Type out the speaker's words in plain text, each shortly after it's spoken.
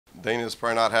Dana's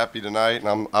probably not happy tonight,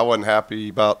 and I wasn't happy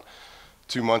about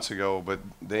 2 months ago, but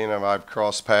Dana and I've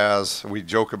crossed paths. We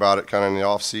joke about it kind of in the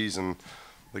off season.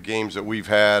 The games that we've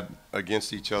had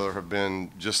against each other have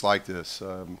been just like this.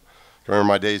 I remember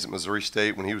my days at Missouri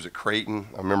State when he was at Creighton.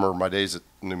 I remember my days at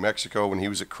New Mexico when he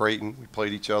was at Creighton. We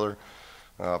played each other.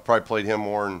 Probably played him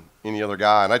more than any other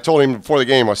guy. And I told him before the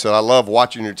game, I said, I love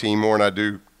watching your team more than I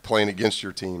do playing against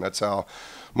your team. That's how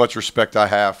much respect I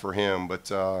have for him. But,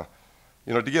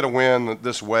 you know, to get a win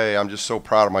this way, I'm just so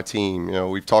proud of my team. You know,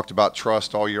 we've talked about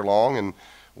trust all year long, and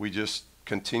we just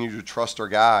continue to trust our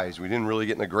guys. We didn't really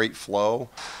get in a great flow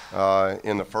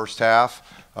in the first half.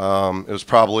 It was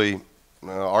probably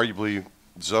arguably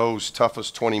Zoe's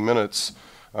toughest 20 minutes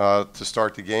to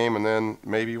start the game, and then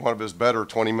maybe one of his better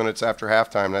 20 minutes after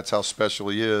halftime. That's how special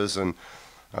he is, and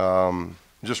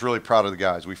just really proud of the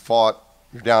guys. We fought.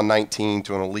 You're down 19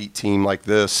 to an elite team like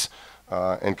this,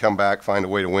 and come back, find a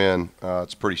way to win.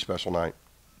 It's a pretty special night.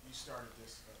 You started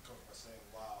this, Coach, by saying,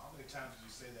 wow. How many times did you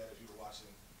say that as you were watching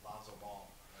Lonzo ball?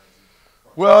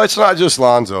 Well, it's not just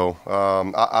Lonzo.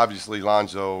 Obviously,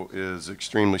 Lonzo is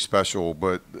extremely special,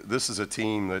 but this is a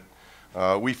team that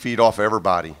we feed off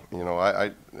everybody.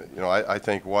 I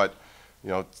think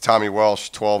Tommy Welsh,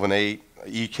 12 and 8.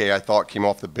 EK, I thought, came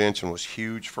off the bench and was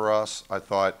huge for us. I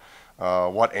thought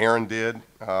what Aaron did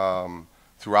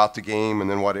throughout the game, and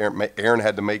then what Aaron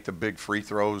had to make the big free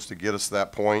throws to get us to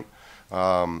that point.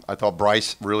 I thought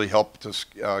Bryce really helped us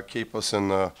keep us in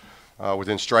the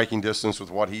within striking distance with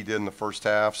what he did in the first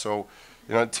half. So,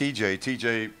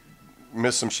 TJ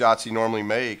missed some shots he normally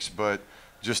makes, but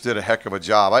just did a heck of a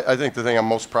job. I think the thing I'm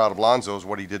most proud of Lonzo is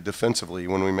what he did defensively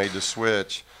when we made the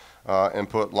switch and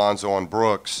put Lonzo on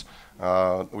Brooks.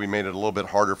 We made it a little bit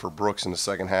harder for Brooks in the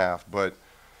second half. But,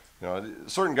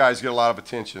 certain guys get a lot of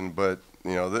attention, but,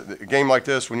 a game like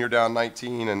this, when you're down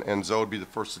 19, and Zoe would be the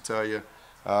first to tell you,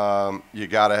 you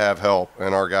got to have help,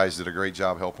 and our guys did a great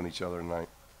job helping each other tonight.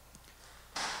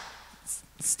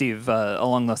 Steve,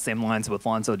 along those same lines with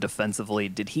Lonzo defensively,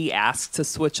 did he ask to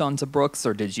switch on to Brooks,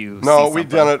 or did you? No, we've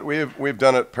done it. We've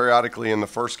done it periodically in the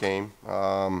first game,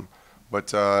 but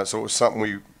so it was something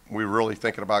we were really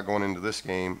thinking about going into this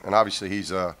game. And obviously,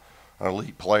 he's an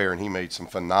elite player, and he made some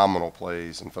phenomenal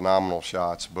plays and phenomenal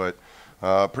shots. But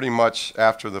pretty much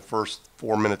after the first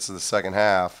 4 minutes of the second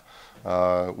half,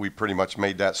 we pretty much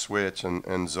made that switch,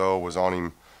 and Zoe was on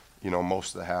him,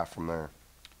 most of the half from there.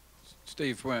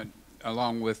 Steve,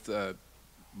 along with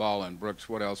Ball and Brooks,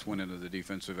 what else went into the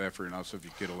defensive effort? And also, if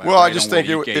you could elaborate well, I just think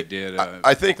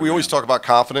I think we always talk about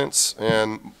confidence,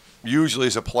 and usually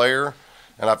as a player,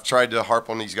 and I've tried to harp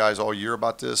on these guys all year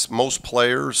about this, most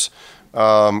players,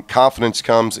 confidence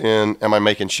comes in, am I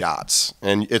making shots?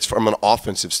 And it's from an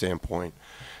offensive standpoint.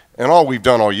 And all we've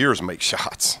done all year is make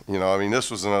shots.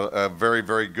 This was a very,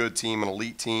 very good team, an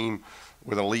elite team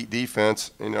with an elite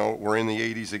defense. We're in the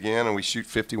 80s again, and we shoot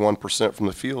 51% from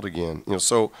the field again.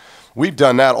 So we've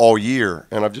done that all year,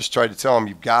 and I've just tried to tell them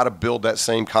you've got to build that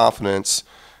same confidence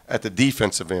at the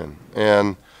defensive end.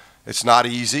 And it's not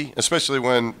easy, especially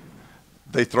when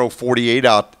they throw 48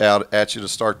 out at you to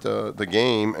start the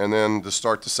game, and then to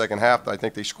start the second half, I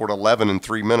think they scored 11 in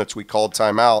 3 minutes. We called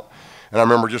timeout, and I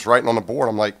remember just writing on the board,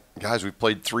 I'm like, guys, we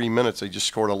played 3 minutes. They just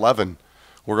scored 11.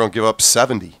 We're going to give up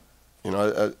 70.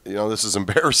 This is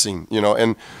embarrassing.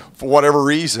 And for whatever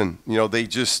reason,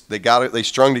 they got it. They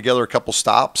strung together a couple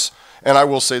stops. And I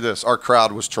will say this: our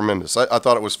crowd was tremendous. I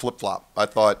thought it was flip flop. I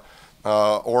thought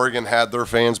Oregon had their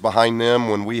fans behind them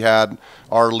when we had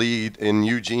our lead in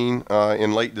Eugene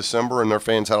in late December, and their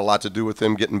fans had a lot to do with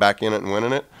them getting back in it and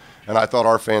winning it. And I thought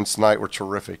our fans tonight were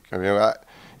terrific.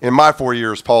 In my 4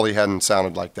 years, Paulie hadn't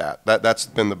sounded like that. That's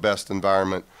been the best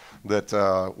environment that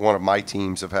one of my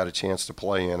teams have had a chance to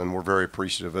play in, and we're very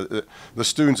appreciative. The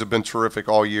students have been terrific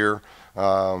all year,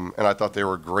 and I thought they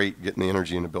were great getting the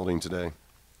energy in the building today.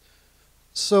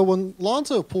 So when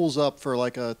Lonzo pulls up for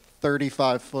like a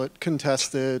 35-foot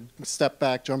contested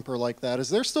step-back jumper like that, is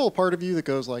there still a part of you that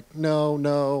goes like, no,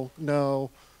 no, no?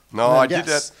 No, I did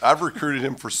that. I've recruited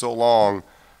him for so long.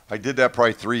 I did that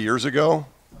probably 3 years ago,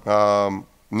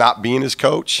 not being his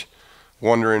coach,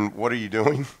 wondering, what are you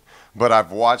doing? But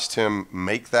I've watched him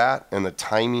make that, and the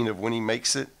timing of when he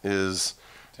makes it is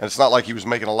 – and it's not like he was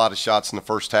making a lot of shots in the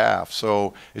first half.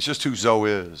 So it's just who Zoe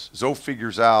is. Zoe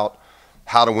figures out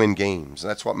how to win games.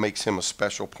 That's what makes him a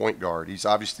special point guard. He's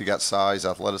obviously got size,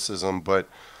 athleticism, but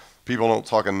people don't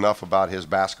talk enough about his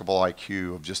basketball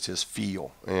IQ, of just his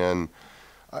feel. And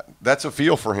that's a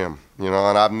feel for him, and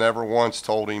I've never once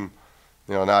told him,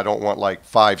 now I don't want like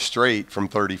 5 straight from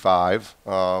 35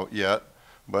 yet.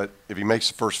 But if he makes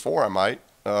the first 4, I might.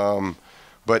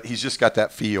 but he's just got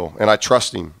that feel, and I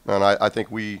trust him. And I think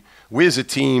we as a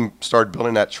team started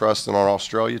building that trust in our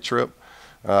Australia trip,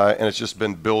 and it's just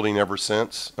been building ever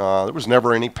since. There was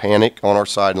never any panic on our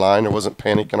sideline. There wasn't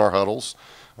panic in our huddles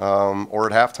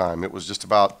or at halftime. It was just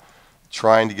about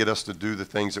trying to get us to do the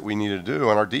things that we needed to do.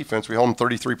 And our defense, we held them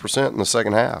 33% in the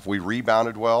second half. We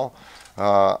rebounded well.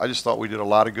 I just thought we did a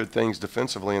lot of good things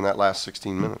defensively in that last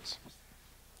 16 minutes.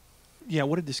 Yeah,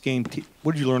 what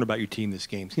did you learn about your team this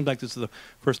game? Seems like this is the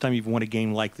first time you've won a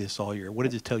game like this all year. What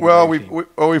did it tell you Well, about your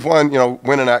team? we've won,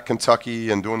 winning at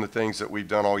Kentucky and doing the things that we've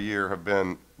done all year have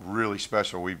been really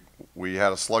special. We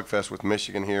had a slugfest with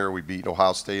Michigan here. We beat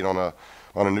Ohio State on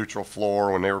a neutral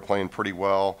floor when they were playing pretty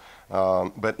well.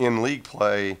 But in league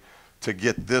play, to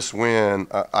get this win,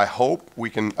 I hope we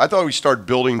can – I thought we started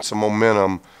building some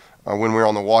momentum when we were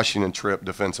on the Washington trip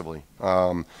defensively,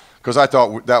 because I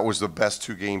thought that was the best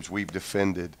 2 games we've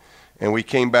defended. And we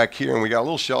came back here and we got a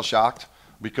little shell-shocked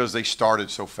because they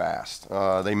started so fast.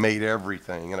 They made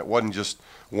everything, and it wasn't just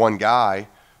one guy.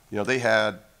 They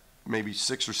had maybe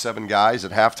 6 or 7 guys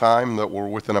at halftime that were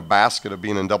within a basket of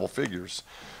being in double figures.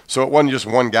 So it wasn't just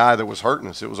one guy that was hurting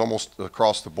us. It was almost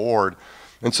across the board.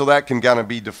 And so that can kind of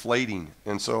be deflating.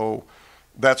 And so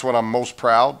that's what I'm most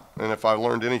proud. And if I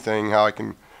learned anything, how I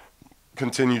can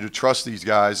continue to trust these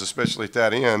guys, especially at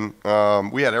that end.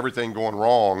 We had everything going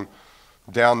wrong,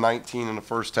 down 19 in the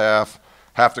first half,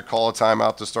 have to call a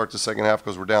timeout to start the second half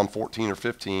because we're down 14 or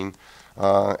 15,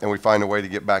 and we find a way to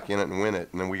get back in it and win it.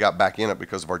 And then we got back in it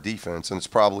because of our defense. And it's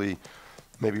probably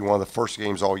maybe one of the first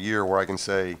games all year where I can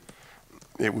say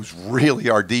it was really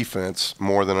our defense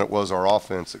more than it was our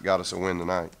offense that got us a win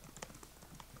tonight.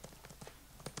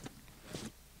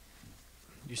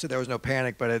 You said there was no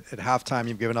panic, but at halftime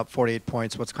you've given up 48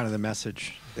 points. What's kind of the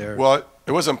message there? Well,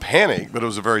 it wasn't panic, but it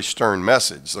was a very stern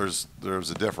message. There's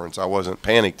a difference. I wasn't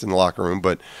panicked in the locker room,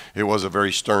 but it was a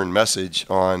very stern message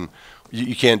on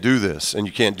you can't do this, and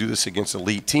you can't do this against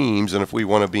elite teams. And if we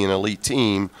want to be an elite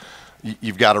team,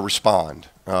 you've got to respond.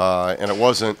 And it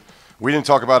wasn't – we didn't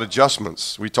talk about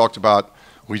adjustments. We talked about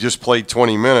we just played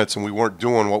 20 minutes and we weren't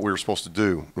doing what we were supposed to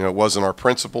do. It wasn't our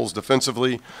principles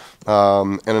defensively.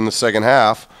 And in the second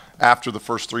half, after the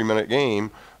first 3-minute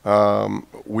game,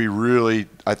 we really,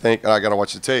 I think, I got to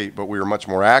watch the tape, but we were much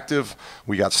more active.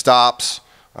 We got stops.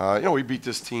 We beat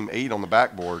this team 8 on the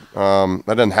backboard. That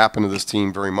didn't happen to this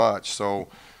team very much. So,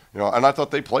 and I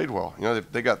thought they played well.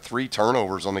 They got 3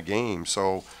 turnovers on the game.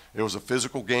 So it was a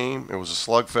physical game. It was a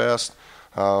slugfest.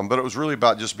 But it was really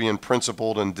about just being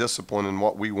principled and disciplined in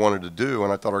what we wanted to do,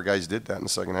 and I thought our guys did that in the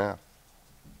second half.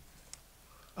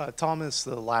 Thomas,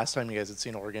 the last time you guys had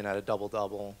seen Oregon at a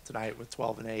double-double, tonight with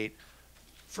 12 and 8,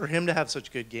 for him to have such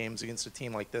good games against a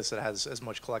team like this that has as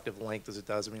much collective length as it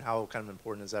does, I mean, how kind of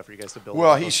important is that for you guys to build?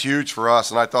 Well, he's huge for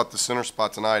us, and I thought the center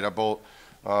spot tonight, I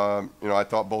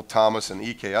thought both Thomas and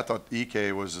Ike. I thought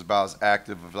Ike was about as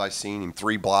active as I've seen him.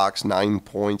 3 blocks, 9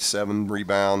 points, 7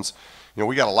 rebounds.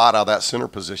 We got a lot out of that center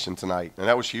position tonight, and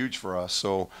that was huge for us.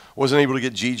 So wasn't able to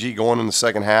get Gigi going in the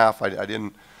second half. I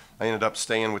ended up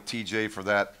staying with TJ for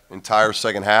that entire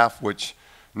second half, which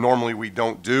normally we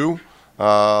don't do.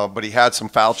 But he had some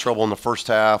foul trouble in the first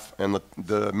half, and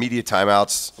the media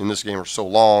timeouts in this game are so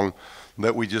long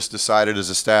that we just decided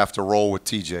as a staff to roll with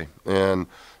TJ. And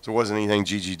so it wasn't anything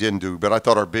Gigi didn't do. But I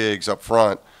thought our bigs up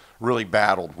front really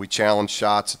battled. We challenged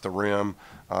shots at the rim.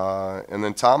 And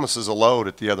then Thomas is a load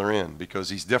at the other end because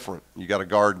he's different. You got to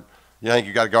guard. I think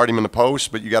you got to guard him in the post,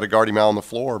 but you got to guard him out on the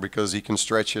floor because he can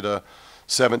stretch it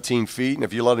 17 feet, and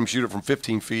if you let him shoot it from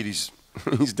 15 feet, he's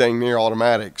dang near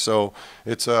automatic. So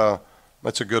that's a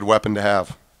good weapon to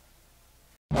have.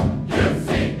 Yes.